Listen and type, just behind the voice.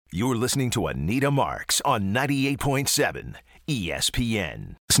You're listening to Anita Marks on 98.7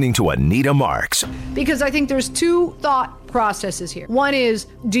 ESPN. Listening to Anita Marks. Because I think there's two thought processes here. One is,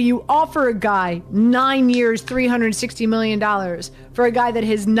 do you offer a guy 9 years, $360 million for a guy that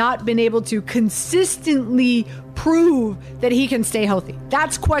has not been able to consistently prove that he can stay healthy?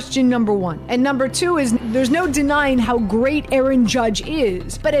 That's question number one. And number two is, there's no denying how great Aaron Judge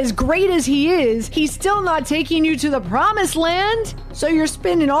is. But as great as he is, he's still not taking you to the promised land. So you're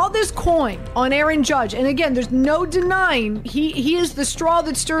spending all this coin on Aaron Judge. And again, there's no denying he is the straw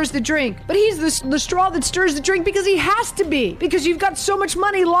that stirs the drink. But he's the straw that stirs the drink because he has to be. Because you've got so much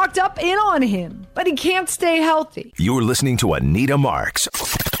money locked up in on him. But he can't stay healthy. You're listening to Anita Marks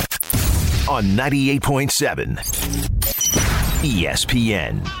on 98.7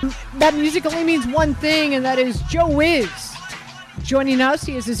 ESPN. That music only means one thing, and that is Joe Wiz joining us.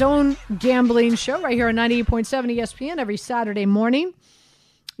 He has his own gambling show right here on 98.7 ESPN every Saturday morning.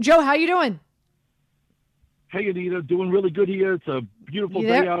 Joe, how you doing? Hey, Anita, doing really good here. It's a beautiful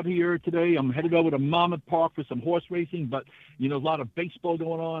day out here today. I'm headed over to Monmouth Park for some horse racing, but, a lot of baseball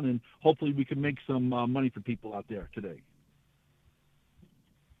going on, and hopefully we can make some money for people out there today.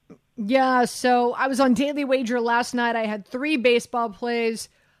 Yeah, so I was on Daily Wager last night. I had 3 baseball plays.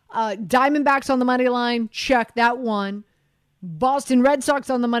 Diamondbacks on the money line, check that one. Boston Red Sox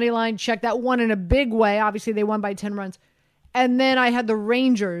on the money line, check that one in a big way. Obviously, they won by 10 runs. And then I had the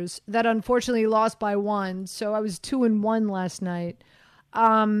Rangers that unfortunately lost by 1. So I was 2-1 last night.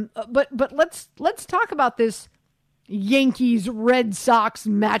 But let's talk about this Yankees Red Sox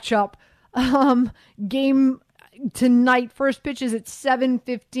matchup. Game tonight. First pitch is at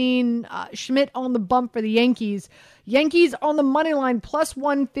 7:15. Schmidt on the bump for the Yankees. Yankees on the money line plus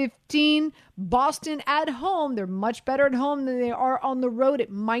 115. Boston at home. They're much better at home than they are on the road at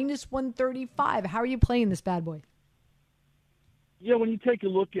minus 135. How are you playing this bad boy? Yeah, when you take a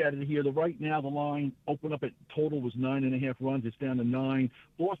look at it here, right now the line opened up at total was 9.5 runs. It's down to 9.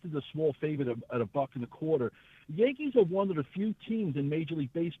 Boston's a small favorite at $1.25. The Yankees are one of the few teams in Major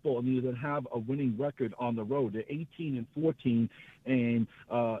League Baseball that have a winning record on the road. They're 18-14, and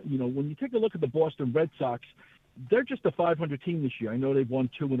when you take a look at the Boston Red Sox, they're just a 500 team this year. I know they've won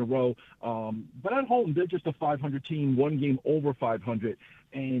 2 in a row, but at home they're just a 500 team, one game over 500,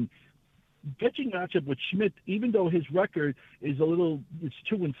 and pitching matchup with Schmidt, even though his record is it's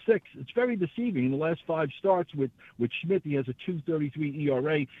 2-6, it's very deceiving. In the last 5 starts with Schmidt, he has a 2.33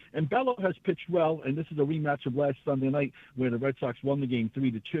 ERA, and Bello has pitched well, and this is a rematch of last Sunday night where the Red Sox won the game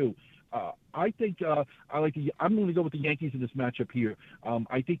 3-2. I think I'm going to go with the Yankees in this matchup here.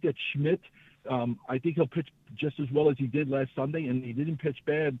 I think that Schmidt, I think he'll pitch just as well as he did last Sunday, and he didn't pitch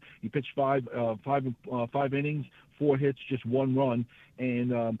bad. He pitched five innings, 4 hits, just 1 run.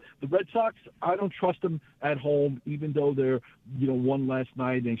 And the Red Sox, I don't trust them at home, even though they're won last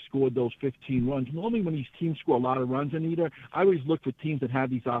night and they scored those 15 runs. Normally, when these teams score a lot of runs, Anita, I always look for teams that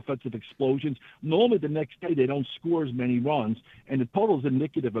have these offensive explosions. Normally, the next day they don't score as many runs, and the total is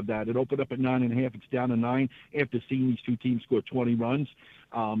indicative of that. It opened up at 9.5. It's down to 9 after seeing these two teams score 20 runs.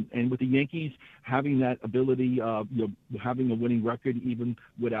 And with the Yankees having that ability, having a winning record even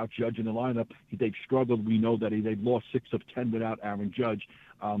without Judge in the lineup, they've struggled. We know that they've lost 6 of 10 without Aaron Judge.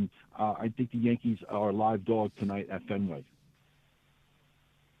 I think the Yankees are a live dog tonight at Fenway.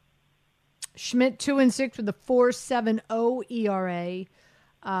 Schmidt 2-6 with a 4.70 ERA.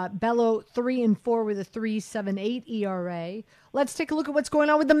 Bello 3-4 with a 3.78 ERA. Let's take a look at what's going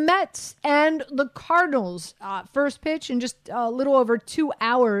on with the Mets and the Cardinals. First pitch in just a little over 2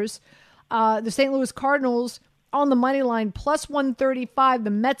 hours. The St. Louis Cardinals on the money line plus 135. The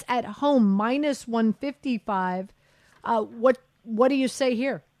Mets at home minus 155. What do you say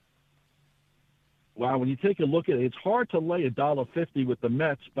here? Wow, when you take a look at it, it's hard to lay $1.50 with the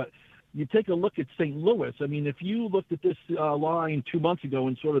Mets, but you take a look at St. Louis. I mean, if you looked at this line 2 months ago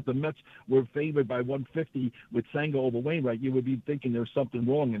and saw that the Mets were favored by 150 with Senga over Wainwright, you would be thinking there's something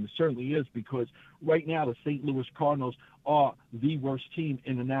wrong, and it certainly is, because right now the St. Louis Cardinals are the worst team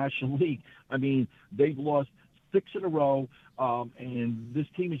in the National League. I mean, they've lost 6 in a row, and this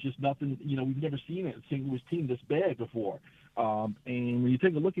team is just nothing. We've never seen a St. Louis team this bad before. And when you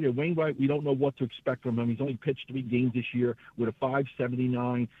take a look at it, Wainwright, we don't know what to expect from him. He's only pitched 3 games this year with a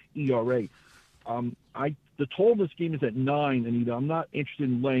 5.79 ERA. The total of this game is at 9, and I'm not interested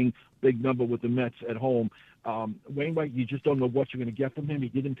in laying big number with the Mets at home. Wainwright, you just don't know what you're going to get from him. He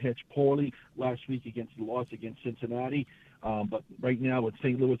didn't pitch poorly last week against the loss against Cincinnati. But right now with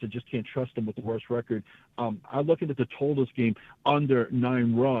St. Louis, I just can't trust him with the worst record. I'm looking at the total of this game under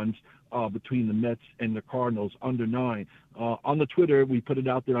 9 runs. between the Mets and the Cardinals, under 9. On the Twitter, we put it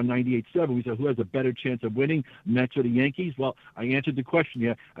out there on 98.7. We said, who has a better chance of winning, Mets or the Yankees? Well, I answered the question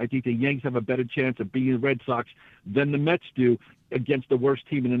here. I think the Yankees have a better chance of beating the Red Sox than the Mets do against the worst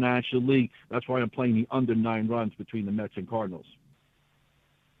team in the National League. That's why I'm playing the under 9 runs between the Mets and Cardinals.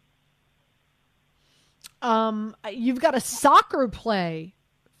 You've got a soccer play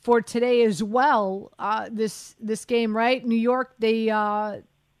for today as well. This game, right? New York, they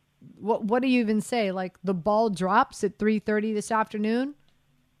what do you even say? Like the ball drops at 3:30 this afternoon?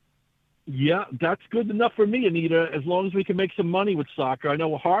 Yeah, that's good enough for me, Anita, as long as we can make some money with soccer. I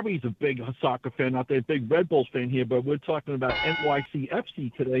know Harvey's a big soccer fan out there, a big Red Bulls fan here, but we're talking about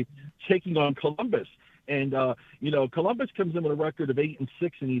NYCFC today taking on Columbus. And, Columbus comes in with a record of 8-6,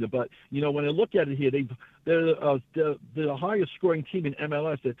 Anita. But, when I look at it here, they're the highest scoring team in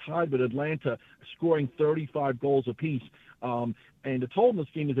MLS. They're tied with Atlanta, scoring 35 goals apiece. And the total in this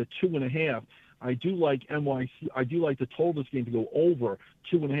game is at 2.5. I do like NYC. I do like the total in this game to go over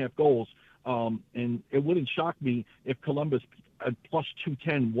 2.5 goals. And it wouldn't shock me if Columbus at plus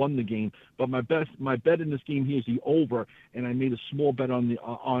 210 won the game. But my bet in this game here is the over, and I made a small bet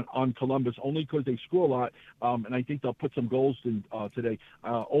on Columbus only because they score a lot, and I think they'll put some goals in today.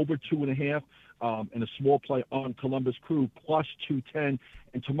 Over 2.5. And a small play on Columbus Crew plus 210.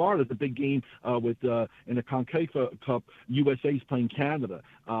 And tomorrow there's a big game in the CONCACAF Cup. USA's playing Canada,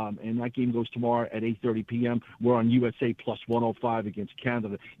 and that game goes tomorrow at 8:30 p.m. We're on USA plus 105 against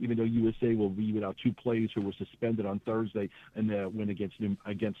Canada, even though USA will be without 2 players who were suspended on Thursday in their win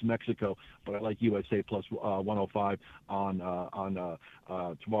against Mexico. But I like USA plus 105 on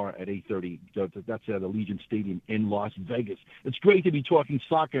tomorrow at 8:30. That's at Allegiant Stadium in Las Vegas. It's great to be talking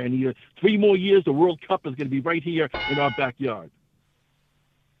soccer, and 3 more years, the World Cup is going to be right here in our backyard.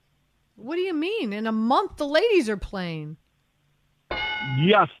 What do you mean? In a month, the ladies are playing.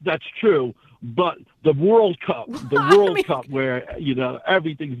 Yes, that's true. But the World Cup, Cup, where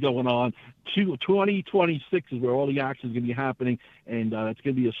everything's going on, 2026 is where all the action is going to be happening, and it's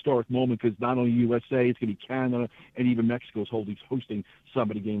going to be a historic moment because not only USA, it's going to be Canada, and even Mexico is hosting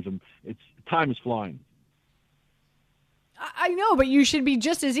some of the games, and time is flying. I know, but you should be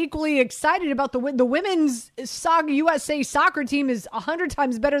just as equally excited about the women's USA soccer team is 100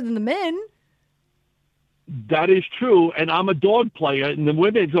 times better than the men. That is true, and I'm a dog player, and the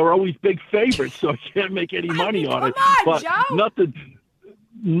women's are always big favorites, so I can't make any money on it. But Joe.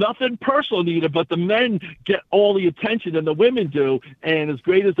 Nothing personal, Nita, but the men get all the attention than the women do. And as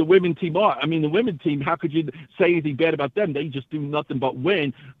great as the women team are, I mean, the women team, how could you say anything bad about them? They just do nothing but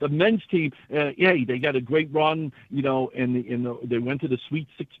win. The men's team, they got a great run, they went to the Sweet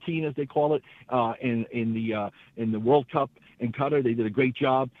 16, as they call it, in the World Cup in Qatar. They did a great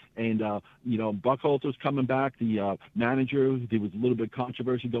job. And, Buckhalter's coming back. The manager, there was a little bit of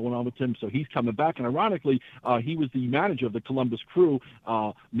controversy going on with him, so he's coming back. And ironically, he was the manager of the Columbus Crew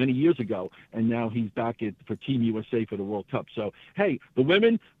many years ago, and now he's back for Team USA for the World Cup. So, hey, the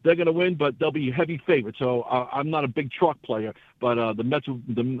women, they're going to win, but they'll be heavy favorites. So I'm not a big chalk player, but the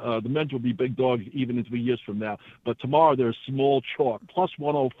men's will be big dogs even in 3 years from now. But tomorrow they're a small chalk, plus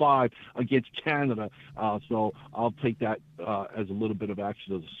 105 against Canada. So I'll take that as a little bit of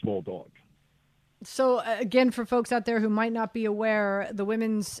action as a small dog. So, again, for folks out there who might not be aware, the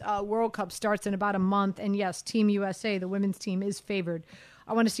Women's World Cup starts in about a month. And, yes, Team USA, the women's team, is favored.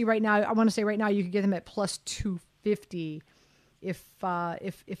 I want to say right now you could get them at plus 250 if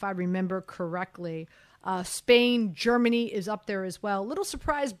I remember correctly. Spain, Germany is up there as well. Little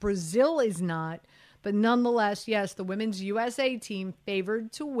surprise, Brazil is not. But nonetheless, yes, the Women's USA team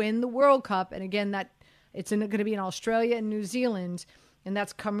favored to win the World Cup. And, again, it's going to be in Australia and New Zealand. And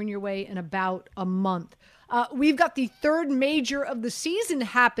that's coming your way in about a month. We've got the third major of the season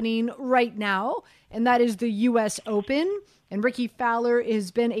happening right now, and that is the U.S. Open. And Rickie Fowler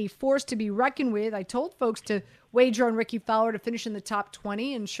has been a force to be reckoned with. I told folks to wager on Rickie Fowler to finish in the top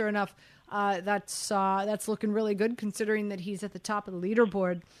 20, and sure enough, that's looking really good considering that he's at the top of the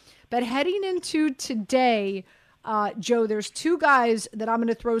leaderboard. But heading into today, Joe, there's 2 guys that I'm going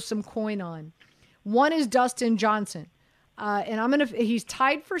to throw some coin on. One is Dustin Johnson. And he's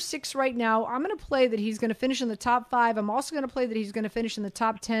tied for 6 right now. I'm going to play that he's going to finish in the top 5. I'm also going to play that he's going to finish in the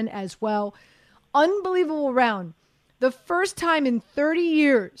top 10 as well. Unbelievable round. The first time in 30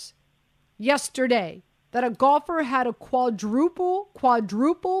 years yesterday that a golfer had a quadruple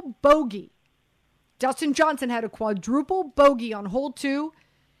bogey. Dustin Johnson had a quadruple bogey on hole 2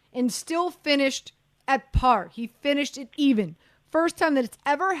 and still finished at par. He finished it even. First time that it's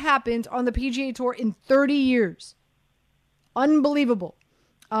ever happened on the PGA Tour in 30 years. Unbelievable.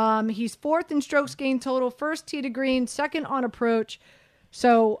 He's 4th in strokes gained total, 1st tee to green, 2nd on approach.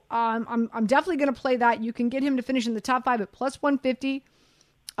 So I'm definitely going to play that. You can get him to finish in the top 5 at plus 150.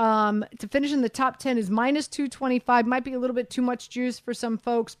 To finish in the top 10 is minus 225. Might be a little bit too much juice for some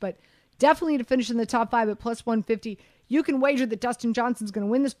folks, but definitely to finish in the top 5 at plus 150. You can wager that Dustin Johnson's going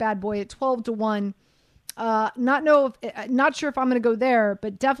to win this bad boy at 12-1. Not sure if I'm going to go there,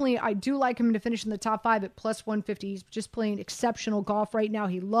 but definitely I do like him to finish in the top 5 at plus 150. He's just playing exceptional golf right now.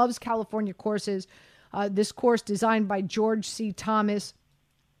 He loves California courses. This course designed by George C. Thomas,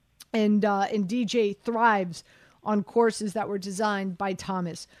 and DJ thrives on courses that were designed by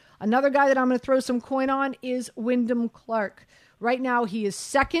Thomas. Another guy that I'm going to throw some coin on is Wyndham Clark. Right now he is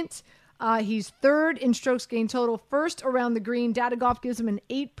second. He's third in strokes gained total, first around the green. Data Golf gives him an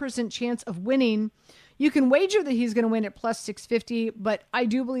 8% chance of winning. You can wager that he's going to win at plus 650, but I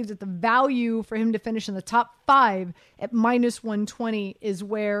do believe that the value for him to finish in the top 5 at minus 120 is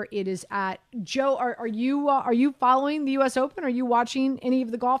where it is at. Joe, are you following the U.S. Open? Are you watching any of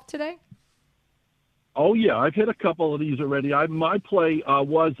the golf today? Oh, yeah, I've hit a couple of these already. My play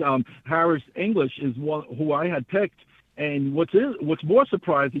was Harris English is one who I had picked. And what's more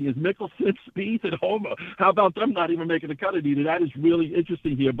surprising is Mickelson, Spieth, and Homa. How about them not even making the cut at either? That is really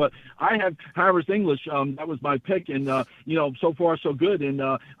interesting here. But I have Harris English. That was my pick, and so far so good. And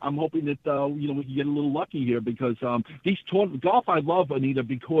I'm hoping that we can get a little lucky here because these golf I love, Anita,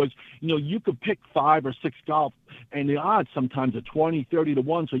 because you could pick 5 or 6 golf, and the odds sometimes are 20,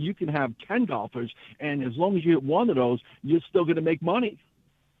 30-1. So you can have 10 golfers, and as long as you hit one of those, you're still going to make money.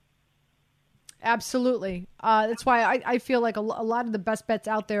 Absolutely. That's why I feel like a lot of the best bets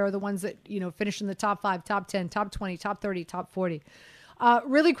out there are the ones that, finish in the top 5, top 10, top 20, top 30, top 40.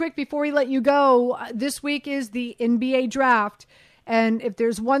 Really quick before we let you go, this week is the NBA draft. And if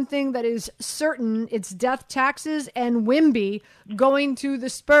there's one thing that is certain, it's death, taxes, and Wemby going to the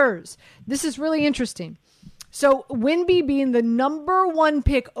Spurs. This is really interesting. So Wemby being the number 1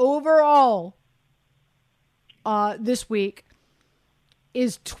 pick overall this week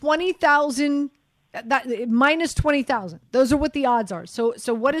is 20,000, that minus 20,000. Those are what the odds are. So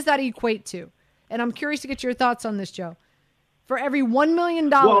what does that equate to? And I'm curious to get your thoughts on this, Joe. For every $1 million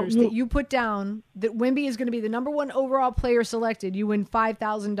that you put down that Wemby is going to be the number 1 overall player selected, you win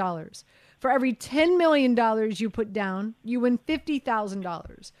 $5,000. For every $10 million you put down, you win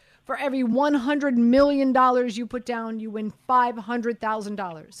 $50,000. For every $100 million you put down, you win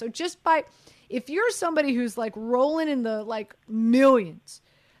 $500,000. So just by... if you're somebody who's like rolling in the millions,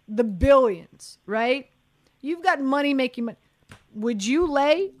 the billions, right? You've got money making money. Would you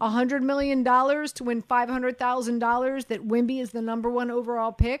lay $100 million to win $500,000 that Wemby is the number 1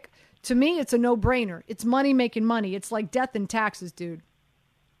 overall pick? To me, it's a no-brainer. It's money making money. It's like death and taxes, dude.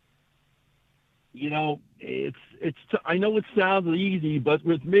 I know it sounds easy, but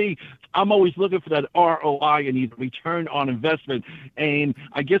with me, I'm always looking for that ROI and either return on investment. And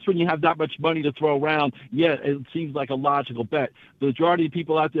I guess when you have that much money to throw around, yeah, it seems like a logical bet. The majority of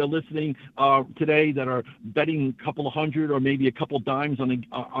people out there listening today that are betting a couple of hundred or maybe a couple dimes on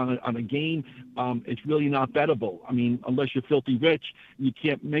a game, it's really not bettable. I mean, unless you're filthy rich, you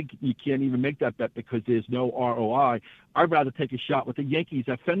can't even make that bet because there's no ROI. I'd rather take a shot with the Yankees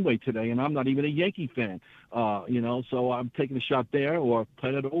at Fenway today, and I'm not even a Yankee fan, so I'm taking a shot there or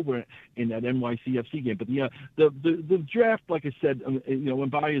play it over in that NYCFC game. But the draft, like I said,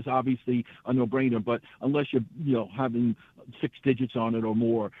 Wemby is obviously a no-brainer, but unless you're having 6 digits on it or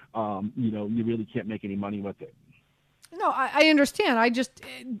more, you really can't make any money with it. No, I understand.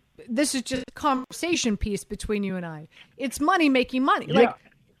 This is just a conversation piece between you and I. It's money making money. Yeah.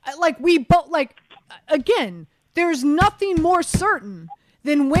 We both again. There's nothing more certain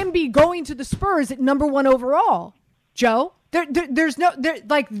than Wemby going to the Spurs at number 1 overall, Joe. There's no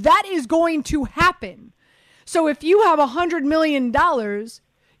that is going to happen. So if you have $100 million,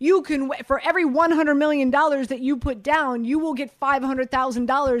 you can, for every $100 million that you put down, you will get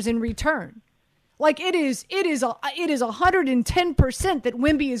 $500,000 in return. It is 110% that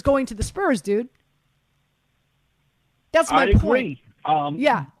Wemby is going to the Spurs, dude. That's my point. I agree.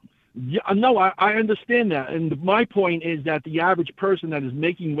 Yeah. Yeah, no, I understand that. And my point is that the average person that is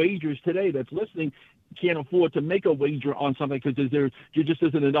making wagers today that's listening can't afford to make a wager on something because there just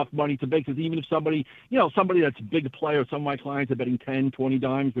isn't enough money to make. Because even if somebody that's a big player, some of my clients are betting 10, 20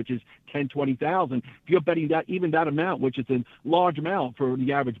 dimes, which is 10, 20,000. If you're betting that amount, which is a large amount for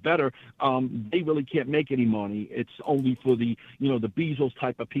the average bettor, they really can't make any money. It's only for the Bezos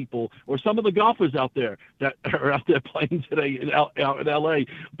type of people or some of the golfers out there that are out there playing today out in LA.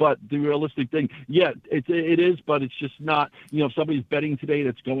 But the realistic thing, yeah, it is, but it's just not. If somebody's betting today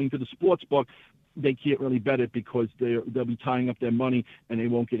that's going to the sports book, they can't really bet it because they'll be tying up their money and they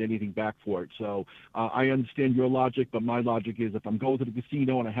won't get anything back for it. So I understand your logic, but my logic is if I'm going to the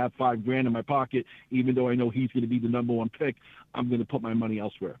casino and I have $5,000 in my pocket, even though I know he's going to be the number one pick, I'm going to put my money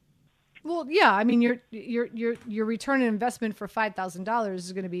elsewhere. Well, yeah, I mean, your return on investment for $5,000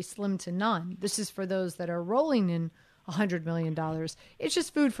 is going to be slim to none. This is for those that are rolling in $100 million. It's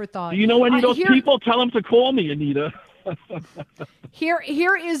just food for thought. Do you know any of those people? Tell them to call me, Anita. Here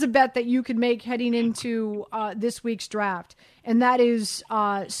is a bet that you could make heading into this week's draft, and that is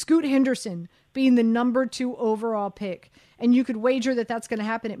Scoot Henderson being the number 2 overall pick. And you could wager that that's going to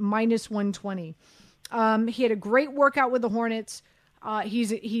happen at -120. He had a great workout with the Hornets.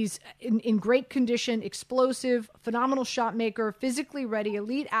 He's in great condition, explosive, phenomenal shot maker, physically ready,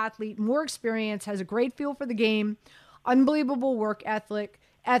 elite athlete, more experience, has a great feel for the game, unbelievable work ethic,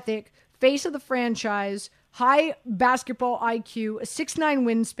 face of the franchise, high basketball IQ, a 6'9"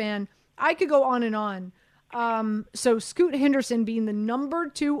 wingspan. I could go on and on. So Scoot Henderson being the number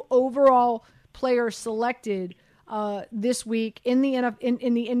 2 overall player selected this week in the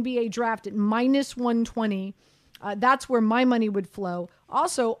NBA draft at -120. That's where my money would flow.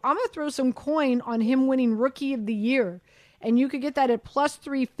 Also, I'm going to throw some coin on him winning Rookie of the Year, and you could get that at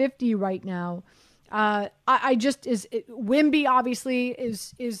 +350 right now. Wemby obviously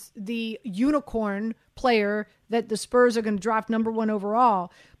is the unicorn player that the Spurs are going to draft number 1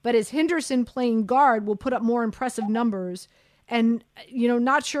 overall, but as Henderson playing guard will put up more impressive numbers. And,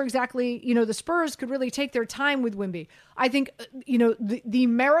 not sure exactly, the Spurs could really take their time with Wemby. I think, the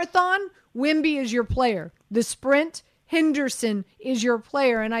marathon, Wemby is your player. The sprint, Henderson is your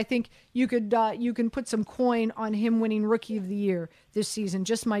player. And I think you can put some coin on him winning Rookie of the Year this season.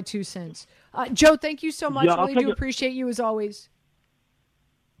 Just my 2 cents. Joe, thank you so much. Yeah, really do appreciate you as always.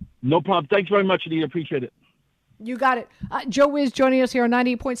 No problem. Thanks very much, Anita. Appreciate it. You got it. Joe Wiz joining us here on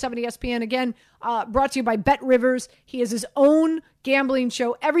 98.7 ESPN. Again, brought to you by Bet Rivers. He has his own gambling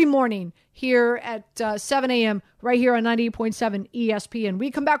show every morning here at 7 a.m. right here on 98.7 ESPN. We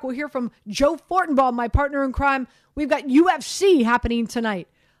come back, we'll hear from Joe Fortenbaugh, my partner in crime. We've got UFC happening tonight.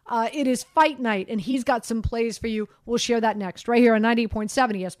 It is fight night, and he's got some plays for you. We'll share that next right here on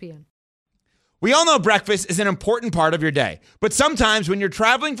 98.7 ESPN. We all know breakfast is an important part of your day, but sometimes when you're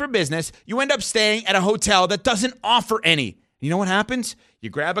traveling for business, you end up staying at a hotel that doesn't offer any. You know what happens? You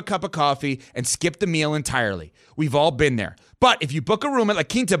grab a cup of coffee and skip the meal entirely. We've all been there. But if you book a room at La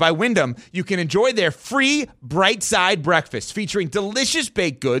Quinta by Wyndham, you can enjoy their free Bright Side breakfast featuring delicious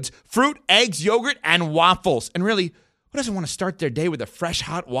baked goods, fruit, eggs, yogurt, and waffles. And really, who doesn't want to start their day with a fresh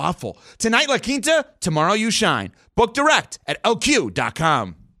hot waffle? Tonight, La Quinta, tomorrow you shine. Book direct at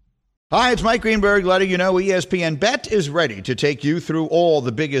lq.com. Hi, it's Mike Greenberg letting you know ESPN Bet is ready to take you through all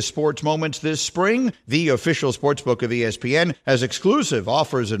the biggest sports moments this spring. The official sportsbook of ESPN has exclusive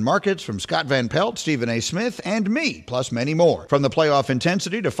offers and markets from Scott Van Pelt, Stephen A. Smith, and me, plus many more. From the playoff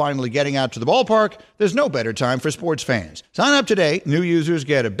intensity to finally getting out to the ballpark, there's no better time for sports fans. Sign up today. New users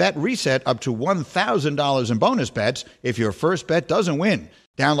get a bet reset up to $1,000 in bonus bets if your first bet doesn't win.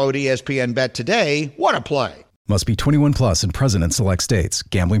 Download ESPN Bet today. What a play. Must be 21 plus and present in select states.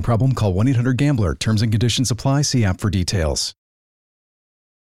 Gambling problem? Call 1-800-GAMBLER. Terms and conditions apply. See app for details.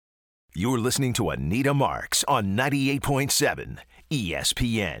 You're listening to Anita Marks on 98.7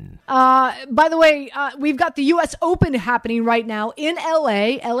 ESPN. By the way, we've got the U.S. Open happening right now in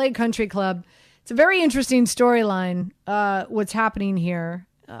LA Country Club. It's a very interesting storyline, what's happening here,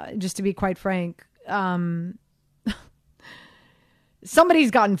 just to be quite frank. Somebody's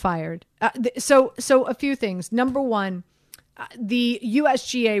gotten fired. So a few things. Number one, the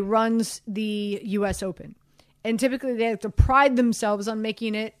USGA runs the U.S. Open, and typically they like to pride themselves on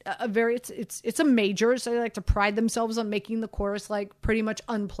making it it's a major, so they like to pride themselves on making the course like pretty much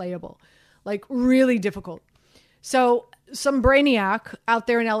unplayable, like really difficult. So some brainiac out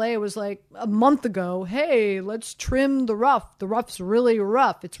there in LA was like a month ago, hey, let's trim the rough. The rough's really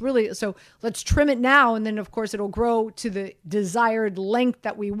rough. So let's trim it now. And then of course it'll grow to the desired length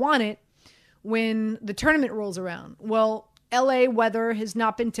that we want it when the tournament rolls around. Well, LA weather has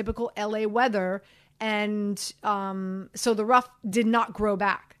not been typical LA weather. And so the rough did not grow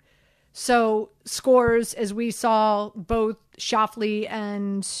back. So scores, as we saw, both Schauffele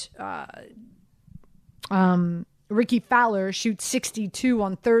and Ricky Fowler shoot 62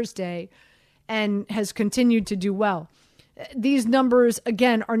 on Thursday and has continued to do well. These numbers,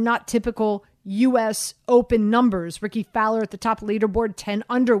 again, are not typical U.S. Open numbers. Ricky Fowler at the top leaderboard, 10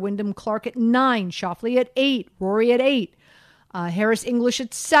 under. Wyndham Clark at 9. Schauffele at 8. Rory at 8. Harris English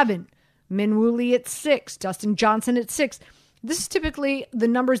at 7. Min Woo Lee at 6. Dustin Johnson at 6. This is typically the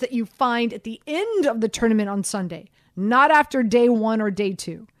numbers that you find at the end of the tournament on Sunday, not after day 1 or day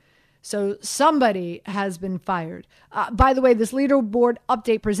 2. So somebody has been fired. By the way, this leaderboard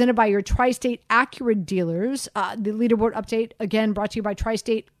update presented by your Tri-State Acura dealers. The leaderboard update, again, brought to you by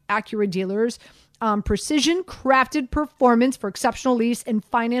Tri-State Acura dealers. Precision crafted performance for exceptional lease and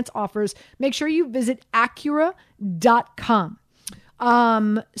finance offers. Make sure you visit Acura.com.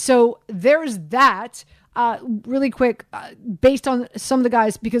 So there's that. Really quick, based on some of the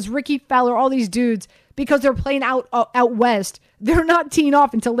guys, because Ricky Fowler, all these dudes, because they're playing out west, they're not teeing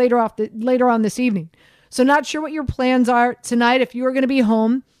off until later on this evening. So not sure what your plans are tonight. If you are going to be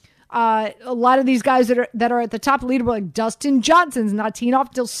home, a lot of these guys that are at the top of the leaderboard, like Dustin Johnson's not teeing off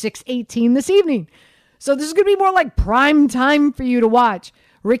until 6:18 this evening. So this is going to be more like prime time for you to watch.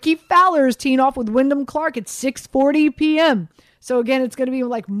 Ricky Fowler's teeing off with Wyndham Clark at 6:40 p.m. So again, it's going to be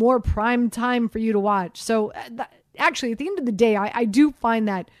like more prime time for you to watch. So actually, at the end of the day, I do find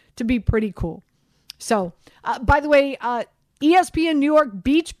that to be pretty cool. So, by the way, ESPN New York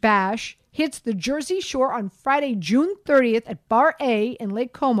Beach Bash hits the Jersey Shore on Friday, June 30th at Bar A in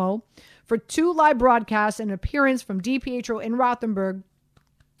Lake Como for 2 live broadcasts and an appearance from DiPietro and Rothenberg,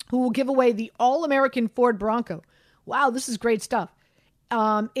 who will give away the All-American Ford Bronco. Wow, this is great stuff.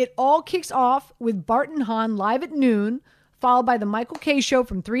 It all kicks off with Barton Hahn live at noon, followed by the Michael Kay Show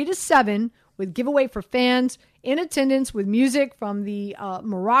from 3 to 7 with giveaway for fans in attendance with music from the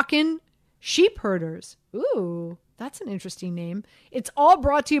Moroccan Sheep Herders. Ooh, that's an interesting name. It's all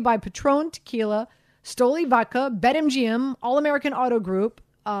brought to you by Patron Tequila, Stoli Vodka, BetMGM, All-American Auto Group,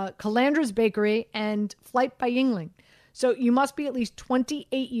 Calandra's Bakery, and Flight by Yingling. So you must be at least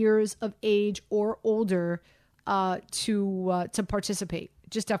 28 years of age or older to participate.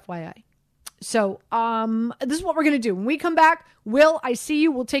 Just FYI. So this is what we're going to do. When we come back, Will, I see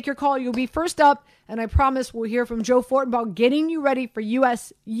you. We'll take your call. You'll be first up. And I promise we'll hear from Joe Fortenbaugh getting you ready for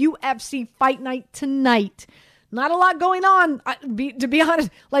UFC Fight Night tonight. Not a lot going on, to be honest.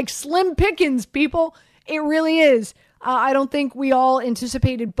 Like slim pickings, people. It really is. I don't think we all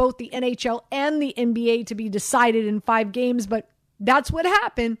anticipated both the NHL and the NBA to be decided in 5 games, but that's what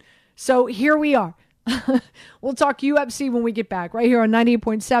happened. So here we are. We'll talk UFC when we get back, right here on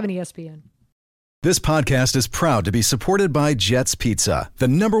 98.7 ESPN. This podcast is proud to be supported by Jets Pizza, the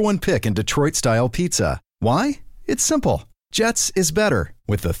 #1 pick in Detroit-style pizza. Why? It's simple. Jets is better.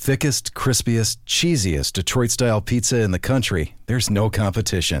 With the thickest, crispiest, cheesiest Detroit-style pizza in the country, there's no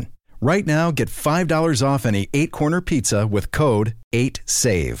competition. Right now, get $5 off any 8-corner pizza with code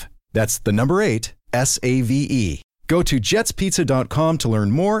 8SAVE. That's the number 8, S-A-V-E. Go to jetspizza.com to learn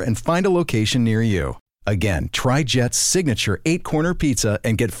more and find a location near you. Again, try Jet's signature 8-corner pizza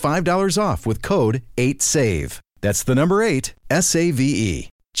and get $5 off with code 8SAVE. That's the number 8, S-A-V-E.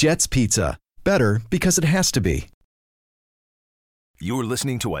 Jet's Pizza. Better because it has to be. You're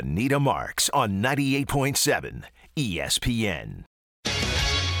listening to Anita Marks on 98.7 ESPN.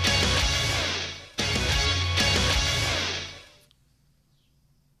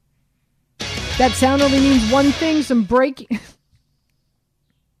 That sound only means one thing, some breaking...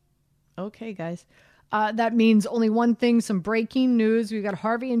 Okay, guys. That means only one thing, some breaking news. We've got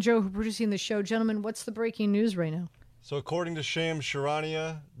Harvey and Joe who are producing the show. Gentlemen, what's the breaking news right now? So according to Shams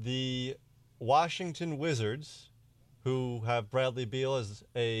Charania, the Washington Wizards, who have Bradley Beal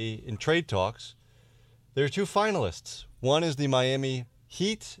in trade talks, there are 2 finalists. One is the Miami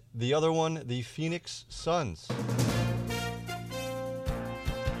Heat, the other one, the Phoenix Suns.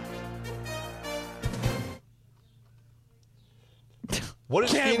 What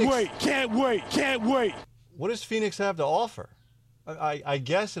is Can't wait. What does Phoenix have to offer? I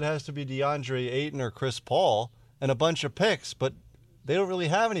guess it has to be DeAndre Ayton or Chris Paul and a bunch of picks, but they don't really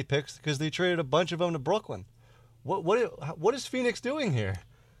have any picks because they traded a bunch of them to Brooklyn. What is Phoenix doing here?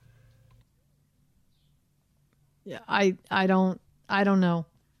 Yeah, I don't know.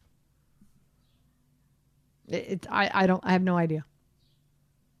 I have no idea.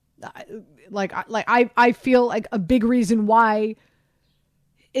 I feel like a big reason why,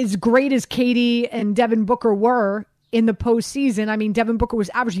 as great as KD and Devin Booker were in the postseason, I mean, Devin Booker was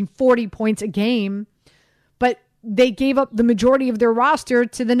averaging 40 points a game, but they gave up the majority of their roster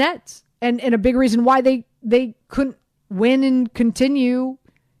to the Nets. And a big reason why they couldn't win and continue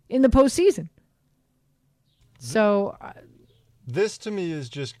in the postseason. So... this to me is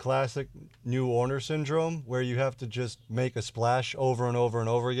just classic new owner syndrome, where you have to just make a splash over and over and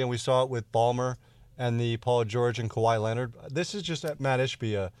over again. We saw it with Ballmer and the Paul George and Kawhi Leonard. This is just Matt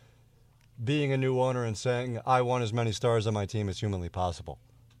Ishbia being a new owner and saying, I want as many stars on my team as humanly possible.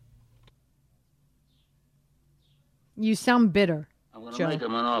 You sound bitter. I'm going to make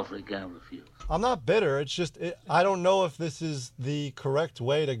him an offer he can't refuse. I'm not bitter. It's just I don't know if this is the correct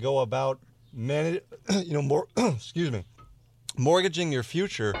way to go about mortgaging your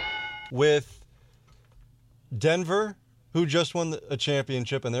future with Denver, who just won a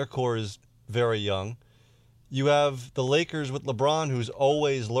championship, and their core is very young. You have the Lakers with LeBron, who's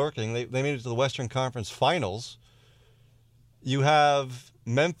always lurking. They made it to the Western Conference Finals. You have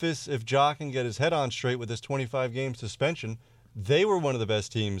Memphis, if Ja can get his head on straight with his 25-game suspension. They were one of the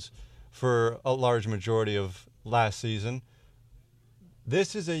best teams for a large majority of last season.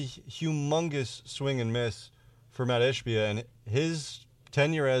 This is a humongous swing and miss for Matt Ishbia, and his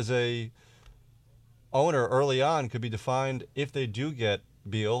tenure as a owner early on could be defined, if they do get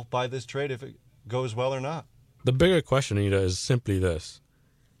Beal, by this trade, if it goes well or not. The bigger question, Anita, is simply this.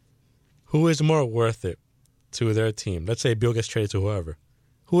 Who is more worth it to their team? Let's say Beal gets traded to whoever.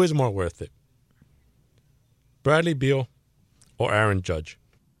 Who is more worth it? Bradley Beal or Aaron Judge?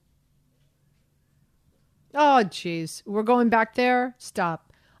 Oh, jeez. We're going back there?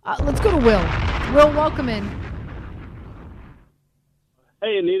 Stop. Let's go to Will. Will, welcome in.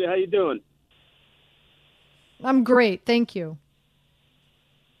 Hey, Anita. How you doing? I'm great. Thank you.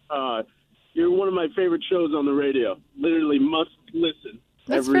 You're one of my favorite shows on the radio. Literally must listen.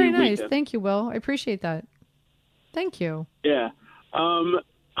 That's every very nice. weekend. Thank you, Will. I appreciate that. Thank you. Yeah.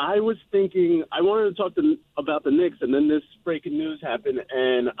 I was thinking, I wanted to talk about the Knicks, and then this breaking news happened,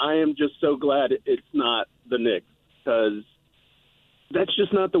 and I am just so glad it's not the Knicks, because that's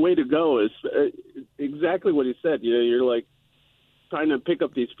just not the way to go. It's exactly what he said. You know, you're like trying to pick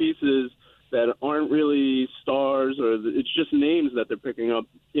up these pieces that aren't really stars, or it's just names that they're picking up,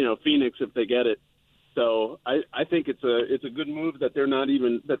 you know, Phoenix if they get it. So I think it's a good move that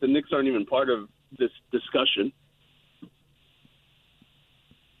that the Knicks aren't even part of this discussion.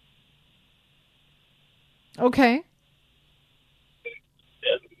 Okay.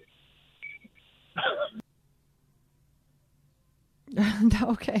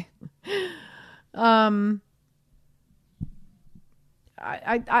 Okay.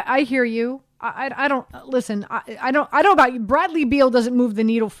 I hear you. I don't listen. I don't know about you. Bradley Beal doesn't move the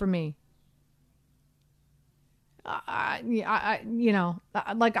needle for me. I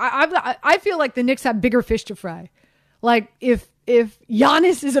feel like the Knicks have bigger fish to fry. Like if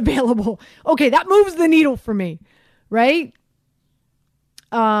Giannis is available, okay, that moves the needle for me, right?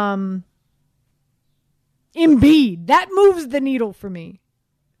 Embiid, that moves the needle for me.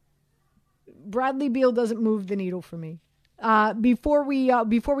 Bradley Beal doesn't move the needle for me. Before we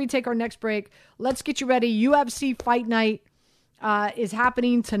take our next break, let's get you ready. UFC Fight Night is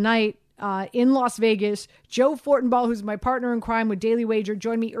happening tonight in Las Vegas. Joe Fortenbaugh, who's my partner in crime with Daily Wager,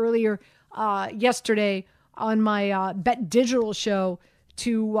 joined me earlier yesterday on my Bet Digital show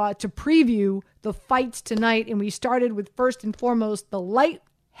to preview the fights tonight. And we started with, first and foremost, the light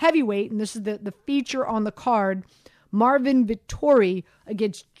heavyweight, and this is the feature on the card, Marvin Vettori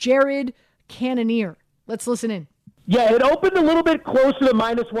against Jared Cannonier. Let's listen in. Yeah, it opened a little bit closer to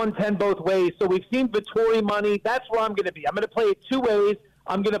 -110 both ways, so we've seen Vettori money. That's where I'm going to be. I'm going to play it two ways.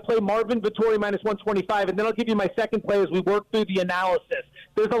 I'm going to play Marvin Vettori -125, and then I'll give you my second play as we work through the analysis.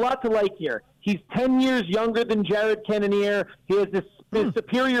 There's a lot to like here. He's 10 years younger than Jared Cannonier. He has this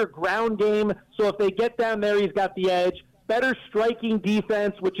superior ground game, so if they get down there, he's got the edge. Better striking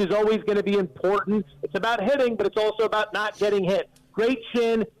defense, which is always going to be important. It's about hitting, but it's also about not getting hit. Great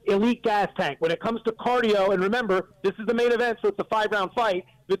chin, elite gas tank. When it comes to cardio, and remember, this is the main event, so it's a 5-round fight,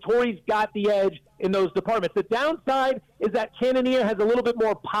 Vettori's got the edge in those departments. The downside is that Cannonier has a little bit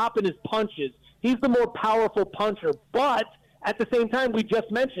more pop in his punches. He's the more powerful puncher, but at the same time, we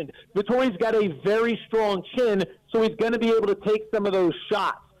just mentioned, Vettori's got a very strong chin, so he's going to be able to take some of those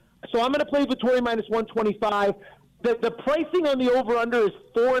shots. So I'm going to play Vettori -125. The pricing on the over-under is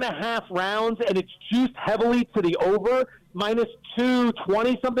 4.5 rounds, and it's juiced heavily to the over,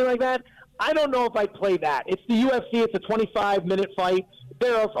 -220, something like that. I don't know if I'd play that. It's the UFC. It's a 25-minute fight.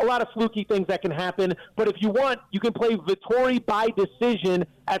 There are a lot of fluky things that can happen, but if you want, you can play Vettori by decision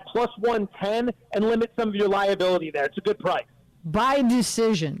at +110 and limit some of your liability there. It's a good price. By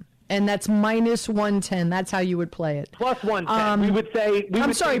decision. And that's -110. That's how you would play it. +110. We would say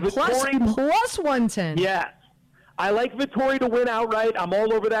plus 110. Yes. I like Vettori to win outright. I'm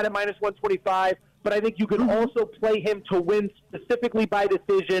all over that at -125. But I think you could also play him to win specifically by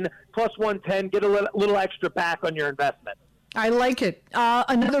decision, +110, get a little extra back on your investment. I like it.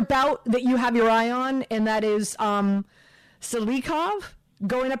 Another bout that you have your eye on, and that is Salikov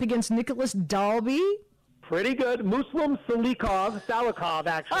going up against Nicholas Dalby. Pretty good. Muslim Salikov,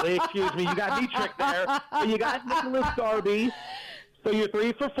 actually. Excuse me. You got me tricked there. But you got Nicholas Dalby. So you're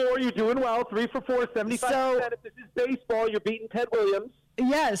 3 for 4. You're doing well. 3 for 4, 75%. If this is baseball, you're beating Ted Williams.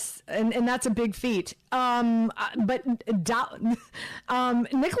 Yes, and that's a big feat. But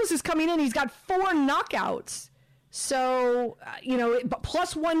Nicholas is coming in. He's got 4 knockouts. So,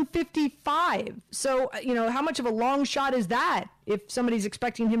 plus 155. So, how much of a long shot is that if somebody's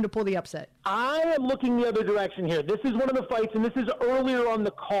expecting him to pull the upset? I am looking the other direction here. This is one of the fights, and this is earlier on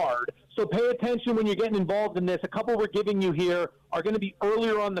the card. So pay attention when you're getting involved in this. A couple we're giving you here are going to be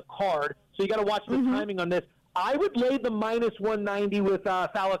earlier on the card. So you got to watch the timing on this. I would lay the minus 190 with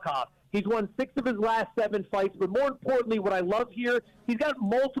Salikov. He's won 6 of his last 7 fights. But more importantly, what I love here, he's got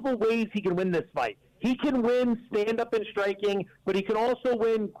multiple ways he can win this fight. He can win stand-up and striking, but he can also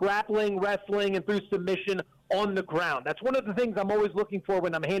win grappling, wrestling, and through submission on the ground. That's one of the things I'm always looking for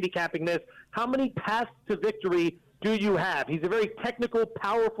when I'm handicapping this. How many paths to victory do you have? He's a very technical,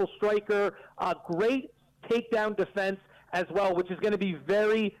 powerful striker, great takedown defense as well, which is going to be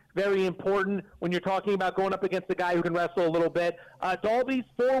very, very important when you're talking about going up against a guy who can wrestle a little bit. Dalby's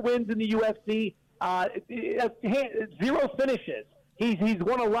 4 wins in the UFC, 0 finishes. He's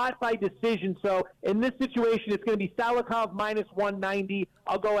won a lot by decision, so in this situation, it's going to be Salikov minus 190.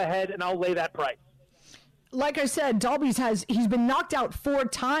 I'll go ahead and I'll lay that price. Like I said, Dalby's he's been knocked out 4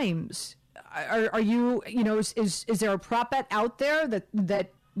 times. Are you, is there a prop bet out there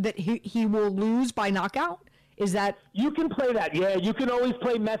that he will lose by knockout? Is that you can play that? Yeah, you can always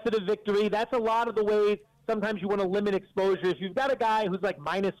play method of victory. That's a lot of the ways. Sometimes you want to limit exposure. If you've got a guy who's like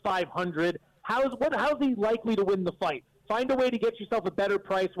minus 500, how's he likely to win the fight? Find a way to get yourself a better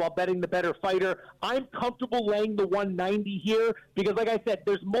price while betting the better fighter. I'm comfortable laying the 190 here because, like I said,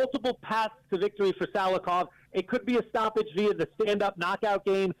 there's multiple paths to victory for Salikov. It could be a stoppage via the stand-up knockout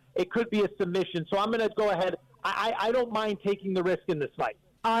game. It could be a submission. So I'm going to go ahead. I don't mind taking the risk in this fight.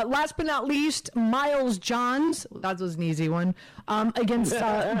 Last but not least, Miles Johns. That was an easy one. Against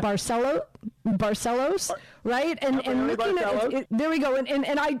Barcelos, right? And looking at it, there we go.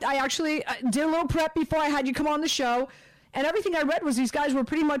 And I actually did a little prep before I had you come on the show. And everything I read was these guys were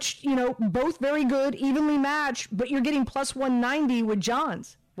pretty much, both very good, evenly matched, but you're getting plus 190 with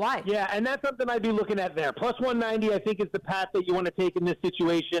Johns. Why? Yeah, and that's something I'd be looking at there. Plus 190, I think, is the path that you want to take in this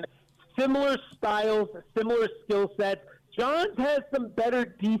situation. Similar styles, similar skill sets. Johns has some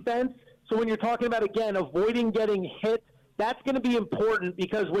better defense, so when you're talking about, again, avoiding getting hit, that's going to be important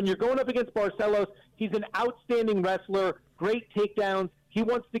because when you're going up against Barcelos, he's an outstanding wrestler, great takedowns. He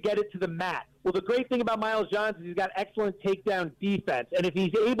wants to get it to the mat. Well, the great thing about Miles Johns is he's got excellent takedown defense. And if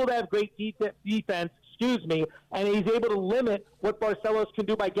he's able to have great defense, and he's able to limit what Barcelos can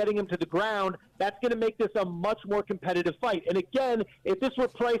do by getting him to the ground, that's going to make this a much more competitive fight. And again, if this were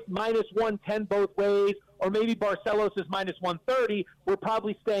priced minus 110 both ways, or maybe Barcelos is minus 130, we're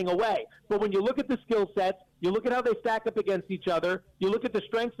probably staying away. But when you look at the skill sets, you look at how they stack up against each other, you look at the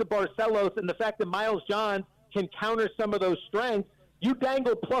strengths of Barcelos and the fact that Miles Johns can counter some of those strengths, you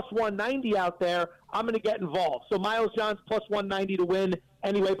dangle plus 190 out there, I'm going to get involved. So Miles Johns plus 190 to win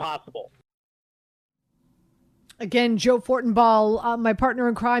any way possible. Again, Joe Fortenbaugh, my partner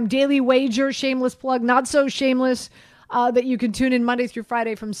in crime, Daily Wager, shameless plug, not so shameless, that you can tune in Monday through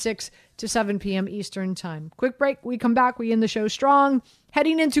Friday from 6 to 7 p.m. Eastern Time. Quick break. We come back. We end the show strong.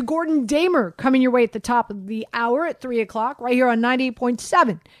 Heading into Gordon Damer coming your way at the top of the hour at 3 o'clock right here on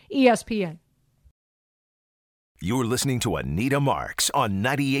 98.7 ESPN. You're listening to Anita Marks on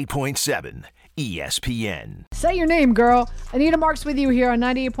 98.7 ESPN. Say your name, girl. Anita Marks with you here on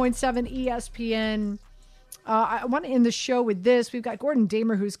 98.7 ESPN. I want to end the show with this. We've got Gordon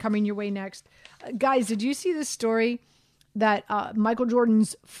Damer who's coming your way next. Guys, did you see this story that Michael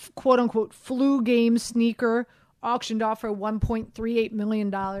Jordan's quote-unquote flu game sneaker auctioned off for $1.38 million?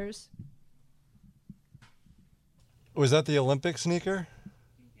 Was that the Olympic sneaker?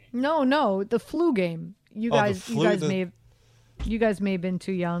 No, the flu game. You guys may have been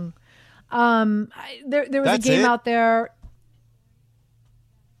too young. There was a game out there.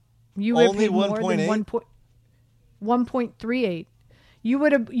 You would have paid more than 1.38. You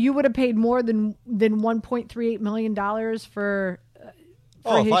would have paid more than $1.38 million for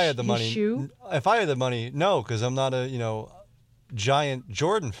if I had the money, shoe? If I had the money, no, because I'm not a giant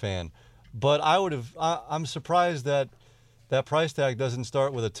Jordan fan. But I would have. I'm surprised that price tag doesn't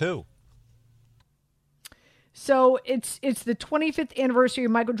start with a 2. So it's the 25th anniversary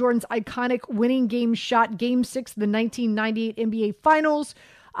of Michael Jordan's iconic winning game shot, Game 6 of the 1998 NBA Finals.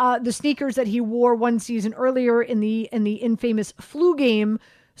 The sneakers that he wore one season earlier in the infamous flu game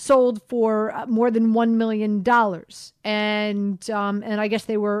sold for more than $1 million, and I guess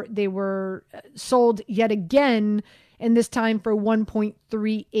they were sold yet again, and this time for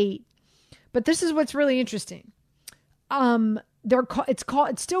 1.38. But this is what's really interesting. It's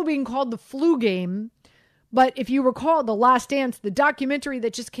still being called the flu game. But if you recall The Last Dance, the documentary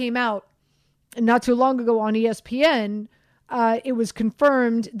that just came out not too long ago on ESPN, it was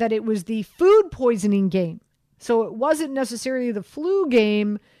confirmed that it was the food poisoning game. So it wasn't necessarily the flu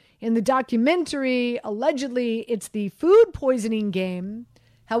game. In the documentary, allegedly, it's the food poisoning game.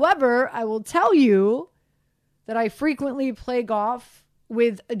 However, I will tell you that I frequently play golf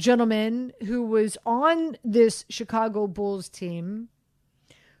with a gentleman who was on this Chicago Bulls team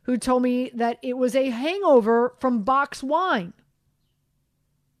who told me that it was a hangover from box wine.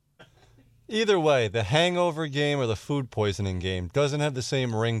 Either way, the hangover game or the food poisoning game doesn't have the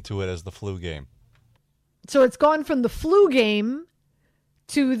same ring to it as the flu game. So it's gone from the flu game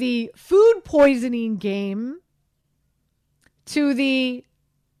to the food poisoning game to the,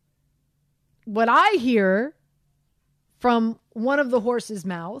 what I hear from one of the horse's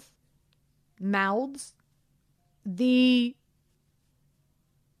mouths, the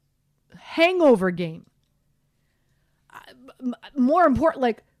hangover game. More important,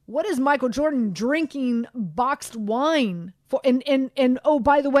 like, what is Michael Jordan drinking boxed wine for? And oh,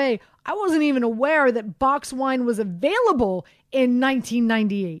 by the way, I wasn't even aware that boxed wine was available in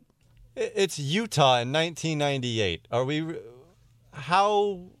 1998. It's Utah in 1998.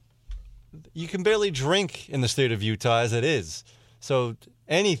 How you can barely drink in the state of Utah as it is. So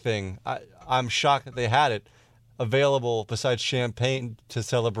anything, I'm shocked that they had it available besides champagne to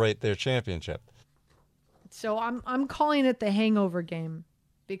celebrate their championship. So I'm calling it the hangover game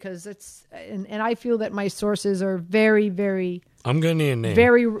because it's and I feel that my sources are very, very. I'm gonna need a name.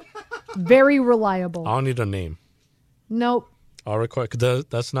 Very, very reliable. I don't need a name. Nope. I'll record.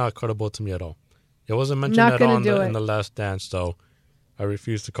 That's not credible to me at all. It wasn't mentioned at all in the Last Dance, so I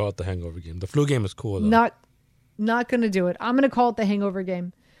refuse to call it the hangover game. The flu game is cool, though. Not going to do it. I'm going to call it the hangover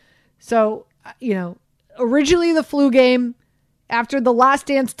game. So, originally the flu game, after the Last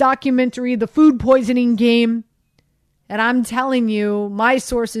Dance documentary, the food poisoning game, and I'm telling you, my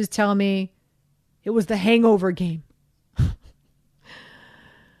sources tell me it was the hangover game.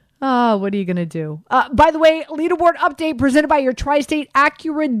 Oh, what are you going to do? By the way, leaderboard update presented by your Tri-State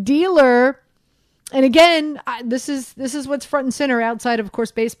Acura dealer. And again, this is what's front and center outside of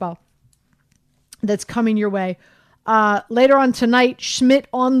course, baseball that's coming your way. Later on tonight, Schmidt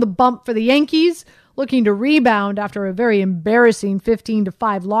on the bump for the Yankees, looking to rebound after a very embarrassing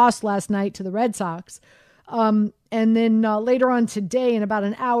 15-5 loss last night to the Red Sox. And then later on today, in about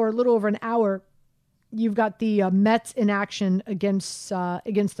an hour, a little over an hour, you've got the Mets in action against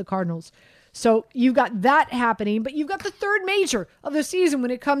the Cardinals. So you've got that happening, but you've got the third major of the season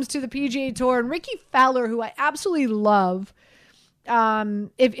when it comes to the PGA Tour. And Ricky Fowler, who I absolutely love,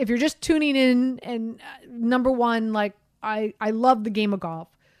 if you're just tuning in, and number one, like I love the game of golf.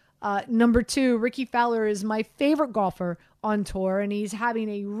 Number two, Ricky Fowler is my favorite golfer on tour, and he's having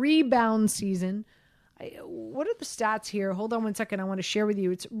a rebound season. What are the stats here? Hold on one second. I want to share with you.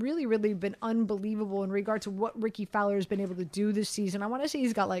 It's really, really been unbelievable in regard to what Ricky Fowler has been able to do this season. I want to say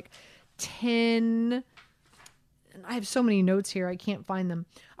he's got like 10, and I have so many notes here, I can't find them.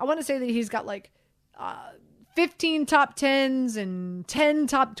 I want to say that he's got like 15 top 10s and 10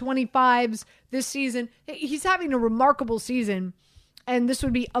 top 25s this season. He's having a remarkable season, and this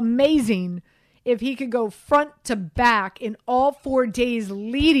would be amazing if he could go front to back in all 4 days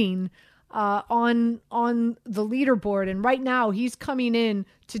leading on the leaderboard. And right now he's coming in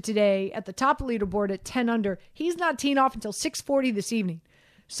to today at the top of the leaderboard at 10 under. He's not teeing off until 6:40 this evening.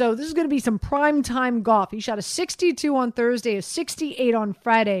 So this is going to be some prime time golf. He shot a 62 on Thursday, a 68 on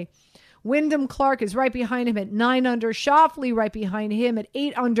Friday. Wyndham Clark is right behind him at 9 under. Schauffele right behind him at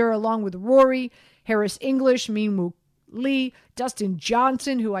 8 under, along with Rory, Harris English, Minwoo Lee, Dustin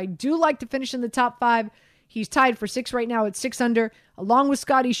Johnson, who I do like to finish in the top 5. He's tied for 6 right now at 6 under, along with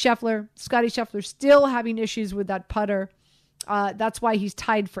Scotty Scheffler. Scotty Scheffler still having issues with that putter. That's why he's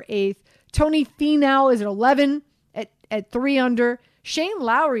tied for 8th. Tony Finau is at 11 at 3 under. Shane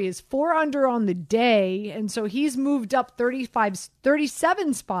Lowry is 4 under on the day, and so he's moved up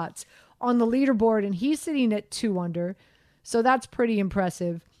 37 spots on the leaderboard, and he's sitting at 2 under. So that's pretty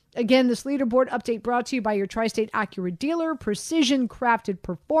impressive. Again, this leaderboard update brought to you by your Tri-State Acura dealer. Precision crafted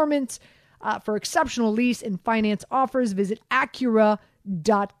performance. For exceptional lease and finance offers, visit Acura.com.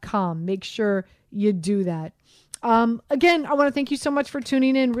 Make sure you do that. Again, I want to thank you so much for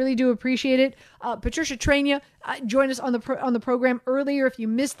tuning in. Really do appreciate it. Patricia Trania joined us on the program earlier. If you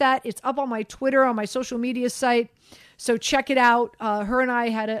missed that, it's up on my Twitter, on my social media site. So check it out. Her and I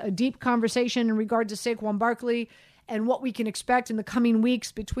had a deep conversation in regard to Saquon Barkley and what we can expect in the coming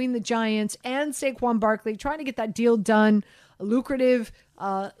weeks between the Giants and Saquon Barkley, trying to get that deal done, a lucrative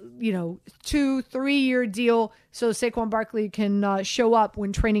 2-3 year deal so Saquon Barkley can show up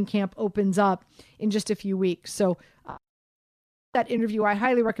when training camp opens up in just a few weeks. So that interview, I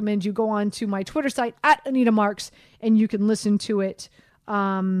highly recommend you go on to my Twitter site at Anita Marks, and you can listen to it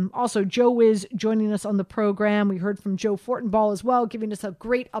Also, Joe Wiz joining us on the program. We heard from Joe Fortenbaugh as well, giving us a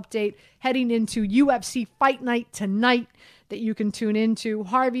great update heading into UFC Fight Night tonight that you can tune into.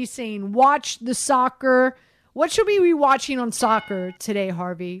 Harvey saying, watch the soccer. What should we be watching on soccer today,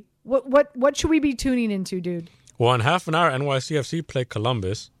 Harvey? What should we be tuning into, dude? Well, in half an hour, NYCFC play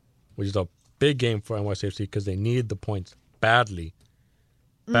Columbus, which is a big game for NYCFC because they need the points badly.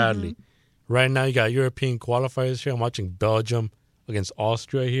 Mm-hmm. Right now, you got European qualifiers here. I'm watching Belgium against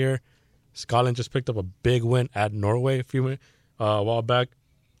Austria here. Scotland just picked up a big win at Norway a while back.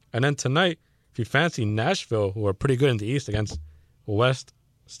 And then tonight, if you fancy Nashville, who are pretty good in the East against West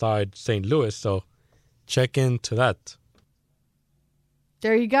Side St. Louis, so check into that.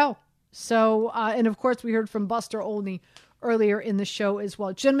 There you go. So, and of course, we heard from Buster Olney earlier in the show as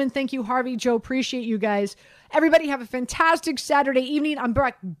well. Gentlemen, thank you, Harvey, Joe. Appreciate you guys. Everybody have a fantastic Saturday evening. I'm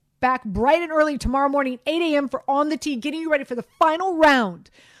back bright and early tomorrow morning, 8 a.m. for On the Tee, getting you ready for the final round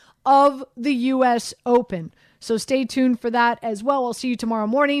of the U.S. Open. So stay tuned for that as well. I'll see you tomorrow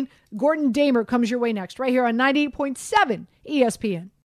morning. Gordon Damer comes your way next, right here on 98.7 ESPN.